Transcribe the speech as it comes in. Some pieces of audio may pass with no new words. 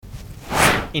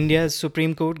India's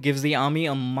Supreme Court gives the army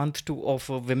a month to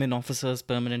offer women officers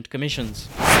permanent commissions.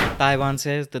 Taiwan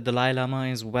says the Dalai Lama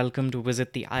is welcome to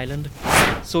visit the island.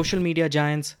 Social media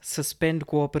giants suspend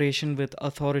cooperation with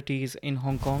authorities in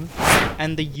Hong Kong.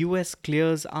 And the US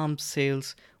clears arms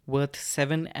sales worth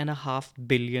 $7.5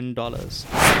 billion.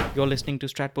 You're listening to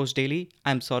Stratpost Daily.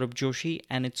 I'm Saurabh Joshi,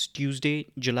 and it's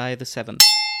Tuesday, July the 7th.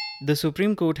 The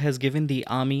Supreme Court has given the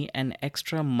army an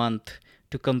extra month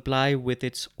to comply with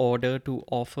its order to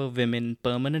offer women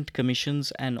permanent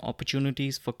commissions and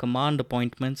opportunities for command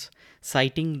appointments,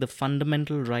 citing the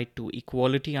fundamental right to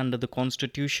equality under the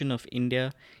Constitution of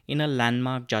India in a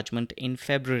landmark judgment in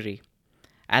February.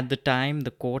 At the time,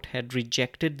 the court had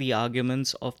rejected the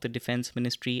arguments of the Defense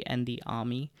Ministry and the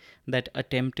Army that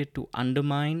attempted to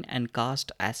undermine and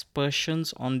cast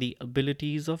aspersions on the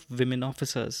abilities of women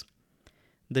officers.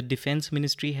 The Defense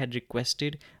Ministry had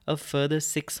requested a further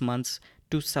 6 months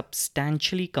to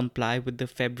substantially comply with the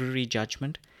February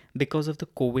judgment because of the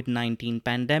COVID-19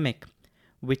 pandemic,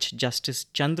 which Justice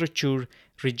Chandrachud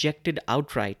rejected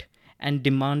outright and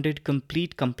demanded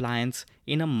complete compliance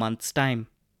in a month's time.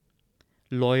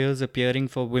 Lawyers appearing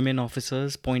for women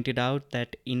officers pointed out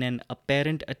that in an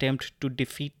apparent attempt to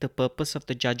defeat the purpose of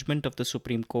the judgment of the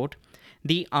Supreme Court,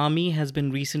 the Army has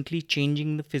been recently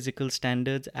changing the physical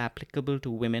standards applicable to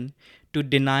women to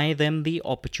deny them the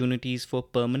opportunities for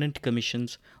permanent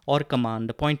commissions or command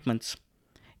appointments.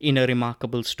 In a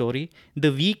remarkable story,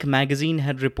 The Week magazine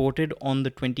had reported on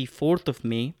the 24th of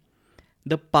May,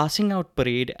 the passing out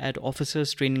parade at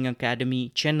Officers Training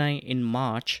Academy, Chennai in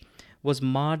March was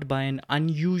marred by an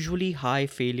unusually high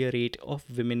failure rate of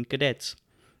women cadets.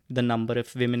 The number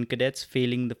of women cadets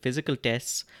failing the physical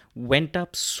tests went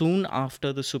up soon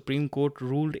after the Supreme Court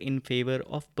ruled in favor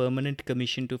of permanent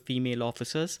commission to female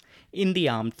officers in the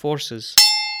armed forces.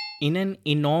 In an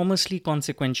enormously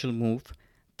consequential move,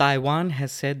 Taiwan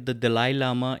has said the Dalai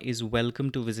Lama is welcome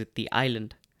to visit the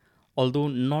island. Although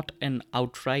not an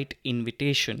outright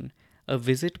invitation, a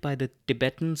visit by the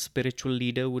Tibetan spiritual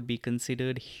leader would be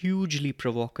considered hugely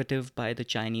provocative by the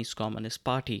Chinese Communist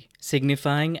Party,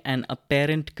 signifying an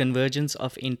apparent convergence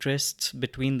of interests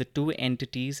between the two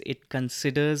entities it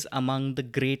considers among the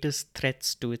greatest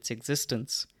threats to its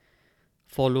existence.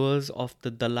 Followers of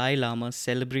the Dalai Lama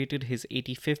celebrated his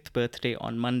 85th birthday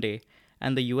on Monday,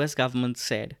 and the US government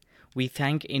said, "We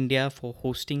thank India for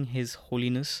hosting His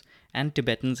Holiness and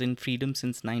Tibetans in freedom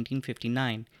since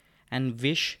 1959 and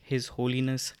wish His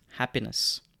Holiness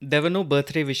happiness." There were no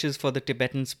birthday wishes for the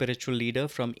Tibetan spiritual leader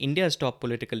from India's top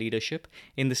political leadership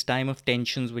in this time of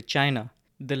tensions with China.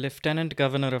 The Lieutenant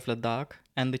Governor of Ladakh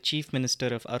and the Chief Minister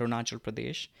of Arunachal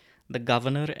Pradesh, the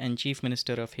Governor and Chief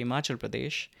Minister of Himachal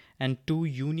Pradesh, and two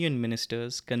union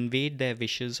ministers conveyed their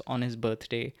wishes on his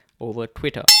birthday over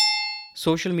Twitter.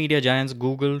 Social media giants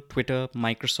Google, Twitter,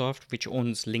 Microsoft, which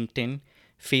owns LinkedIn,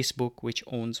 Facebook, which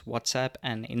owns WhatsApp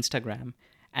and Instagram,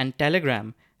 and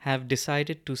Telegram have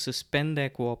decided to suspend their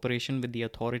cooperation with the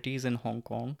authorities in Hong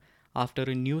Kong after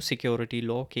a new security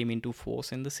law came into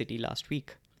force in the city last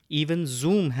week. Even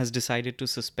Zoom has decided to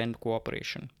suspend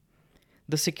cooperation.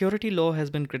 The security law has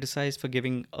been criticized for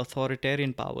giving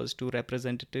authoritarian powers to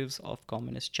representatives of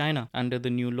Communist China. Under the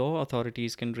new law,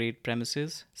 authorities can raid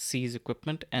premises, seize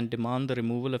equipment, and demand the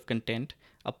removal of content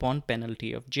upon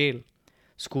penalty of jail.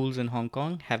 Schools in Hong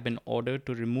Kong have been ordered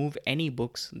to remove any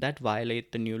books that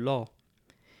violate the new law.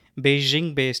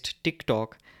 Beijing-based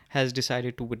TikTok has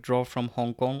decided to withdraw from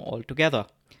Hong Kong altogether.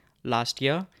 Last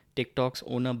year, TikTok's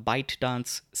owner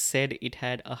ByteDance said it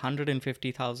had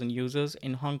 150,000 users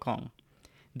in Hong Kong.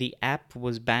 The app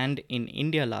was banned in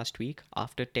India last week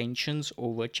after tensions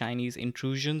over Chinese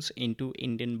intrusions into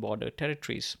Indian border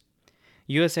territories.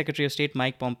 US Secretary of State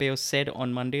Mike Pompeo said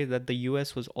on Monday that the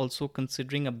US was also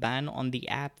considering a ban on the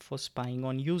app for spying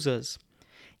on users.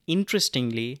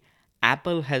 Interestingly,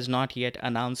 Apple has not yet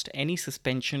announced any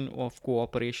suspension of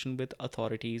cooperation with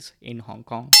authorities in Hong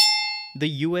Kong. The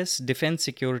US Defense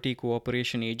Security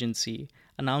Cooperation Agency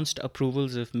announced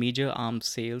approvals of major arms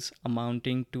sales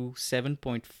amounting to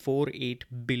 $7.48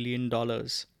 billion.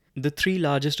 The three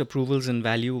largest approvals in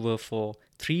value were for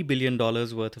 $3 billion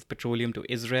worth of petroleum to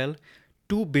Israel,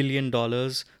 $2 billion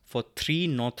for three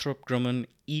Northrop Grumman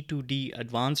E-2D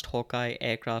Advanced Hawkeye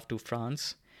aircraft to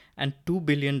France, and $2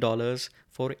 billion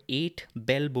for 8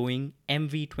 Bell Boeing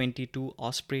MV-22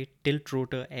 Osprey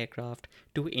tilt-rotor aircraft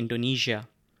to Indonesia.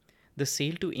 The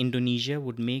sale to Indonesia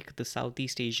would make the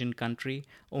Southeast Asian country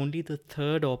only the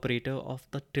third operator of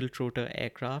the tilt-rotor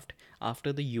aircraft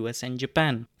after the US and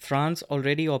Japan. France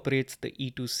already operates the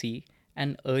E-2C,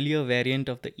 an earlier variant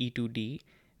of the E-2D,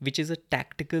 which is a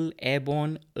tactical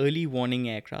airborne early warning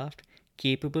aircraft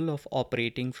capable of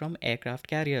operating from aircraft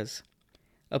carriers.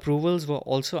 Approvals were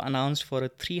also announced for a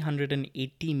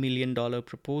 $380 million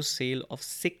proposed sale of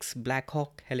 6 Black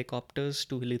Hawk helicopters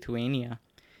to Lithuania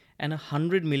and a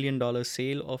 $100 million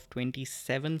sale of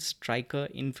 27 Stryker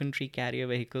infantry carrier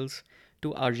vehicles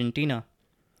to Argentina.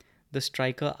 The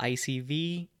Stryker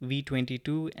ICV,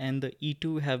 V-22 and the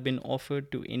E-2 have been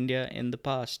offered to India in the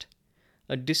past.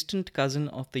 A distant cousin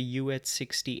of the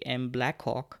UH-60M Black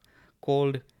Hawk,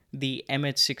 called the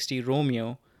MH-60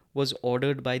 Romeo, was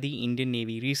ordered by the Indian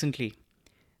Navy recently.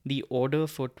 The order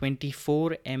for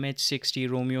 24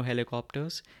 MH-60 Romeo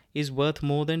helicopters is worth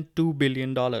more than $2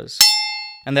 billion.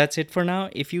 And that's it for now.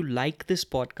 If you like this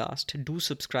podcast, do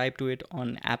subscribe to it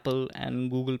on Apple and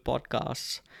Google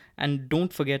Podcasts. And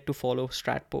don't forget to follow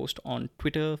Stratpost on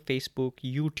Twitter, Facebook,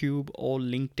 YouTube, or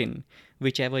LinkedIn,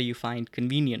 whichever you find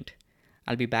convenient.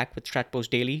 I'll be back with Stratpost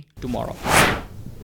Daily tomorrow.